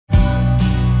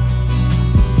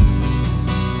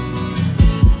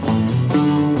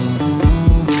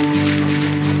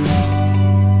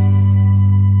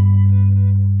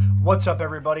What's up,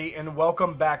 everybody, and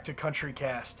welcome back to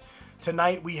CountryCast.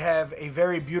 Tonight we have a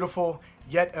very beautiful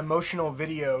yet emotional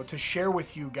video to share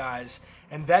with you guys,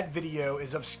 and that video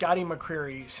is of Scotty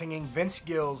McCreery singing Vince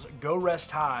Gill's "Go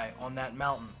Rest High on That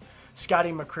Mountain."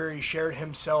 Scotty McCreery shared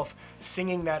himself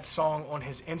singing that song on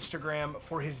his Instagram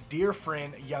for his dear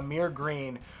friend Yamir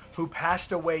Green, who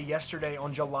passed away yesterday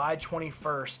on July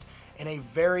 21st in a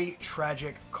very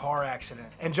tragic car accident.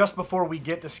 And just before we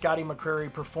get to Scotty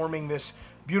McCreery performing this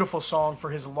beautiful song for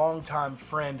his longtime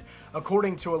friend,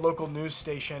 according to a local news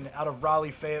station out of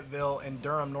Raleigh, Fayetteville, and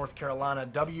Durham, North Carolina,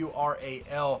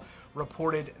 WRAL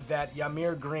reported that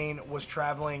Yamir Green was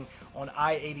traveling on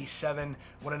I-87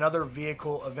 when another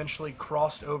vehicle eventually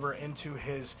crossed over into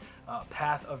his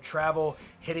path of travel,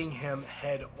 hitting him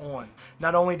head on.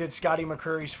 Not only did Scotty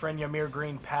McCreery's friend Yamir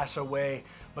Green pass away,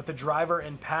 but the driver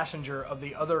and passenger of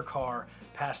the other car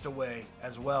passed away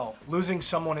as well. Losing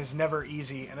someone is never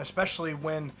easy, and especially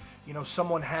when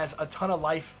someone has a ton of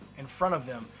life in front of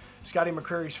them. Scotty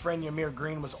McCreery's friend Yamir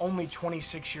Green was only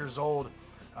 26 years old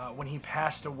when he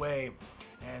passed away,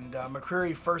 and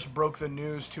McCreery first broke the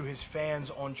news to his fans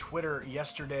on Twitter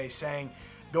yesterday, saying,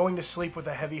 "Going to sleep with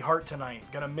a heavy heart tonight.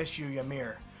 Gonna miss you,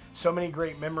 Yamir. So many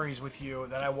great memories with you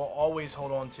that I will always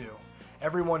hold on to.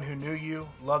 Everyone who knew you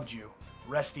loved you.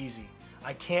 Rest easy.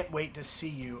 I can't wait to see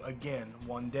you again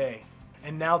one day."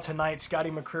 And now tonight, Scotty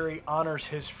McCreery honors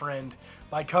his friend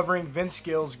by covering Vince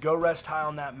Gill's "Go Rest High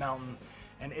on That Mountain."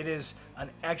 And it is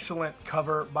an excellent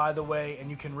cover, by the way, and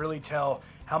you can really tell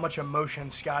how much emotion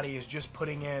Scotty is just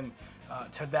putting in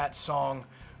to that song.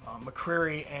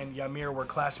 McCreery and Yamir were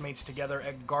classmates together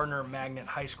at Gardner Magnet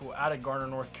High School out of Gardner,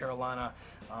 North Carolina.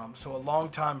 So a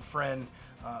longtime friend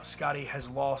Scotty has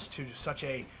lost to such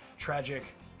a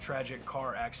tragic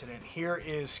car accident. Here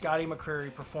is Scotty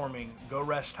McCreery performing "Go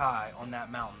Rest High on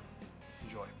That Mountain."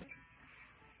 Enjoy.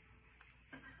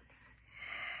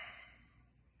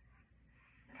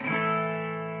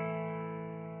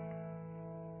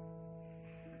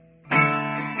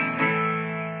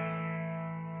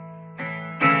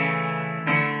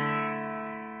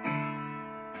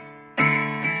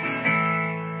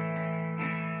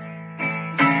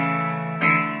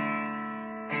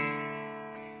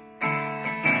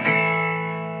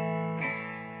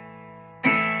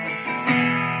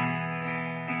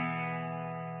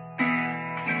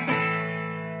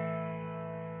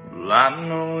 Well, I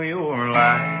know your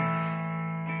life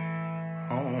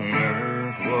on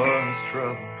earth was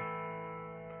troubled,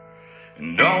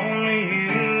 and only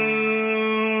you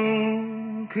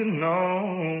could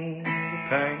know the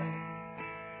pain.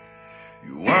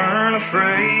 You weren't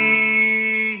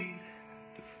afraid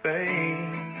to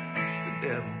face the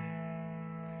devil.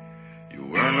 You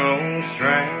were no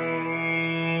stranger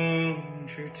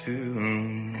to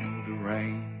the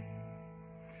rain.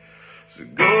 So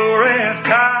go rest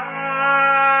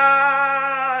high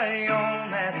on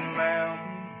that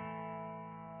mountain,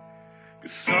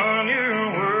 'cause son,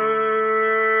 your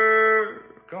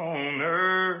work on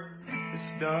earth is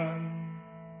done.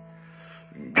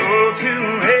 Go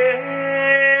to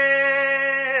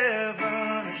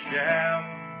heaven a shout,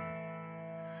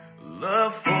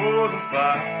 love for the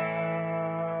Father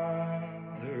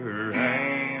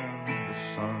and the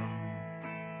Son.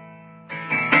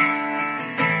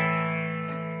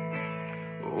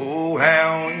 Oh,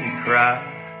 how we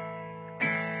cried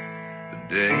the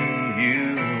day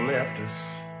you left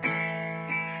us,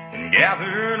 and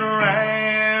gathered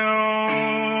around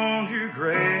your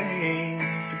grave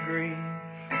to grieve.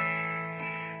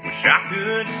 Wish I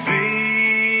could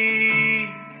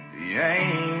see the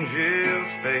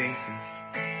angels' faces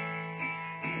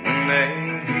when they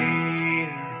hear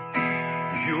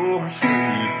your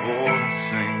sweet voice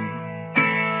sing.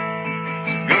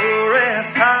 So go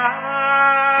rest high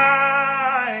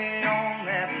on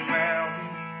that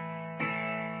mountain,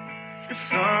 'cause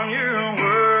son, your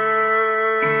work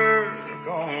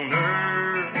on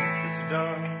earth is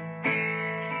done.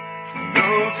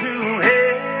 Go to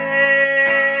heaven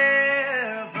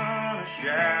a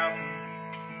shout,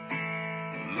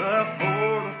 love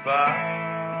for the Father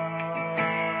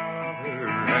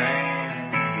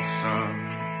and the Son.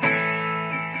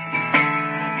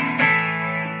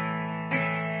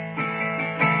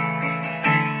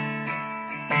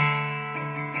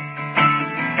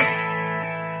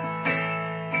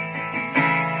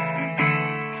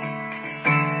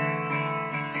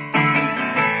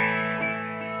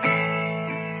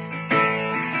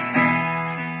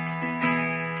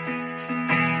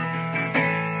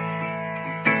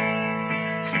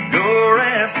 Go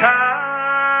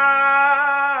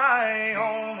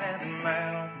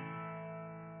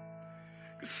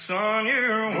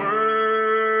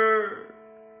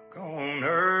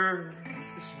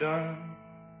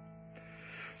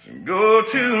go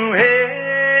to heaven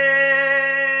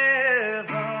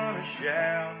and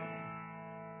shout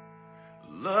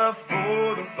love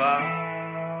for the Father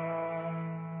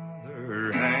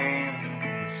and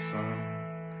the Son,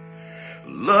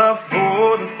 love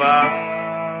for the Father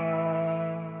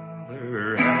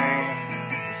and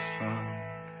the Son,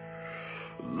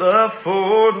 love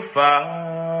for the Father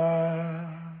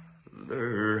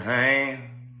and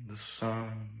the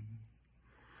Son.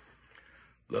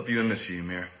 Love you and miss you,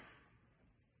 Amir.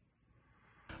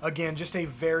 Again, just a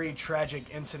very tragic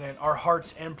incident. Our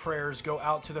hearts and prayers go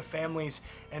out to the families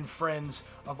and friends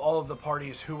of all of the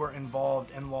parties who were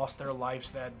involved and lost their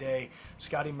lives that day.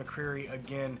 Scotty McCreery,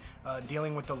 again,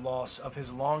 dealing with the loss of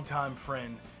his longtime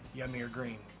friend, Yamir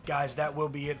Green. Guys, that will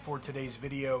be it for today's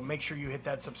video. Make sure you hit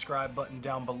that subscribe button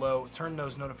down below. Turn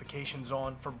those notifications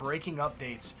on for breaking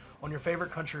updates on your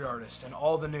favorite country artist and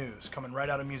all the news coming right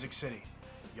out of Music City.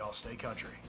 Y'all stay country.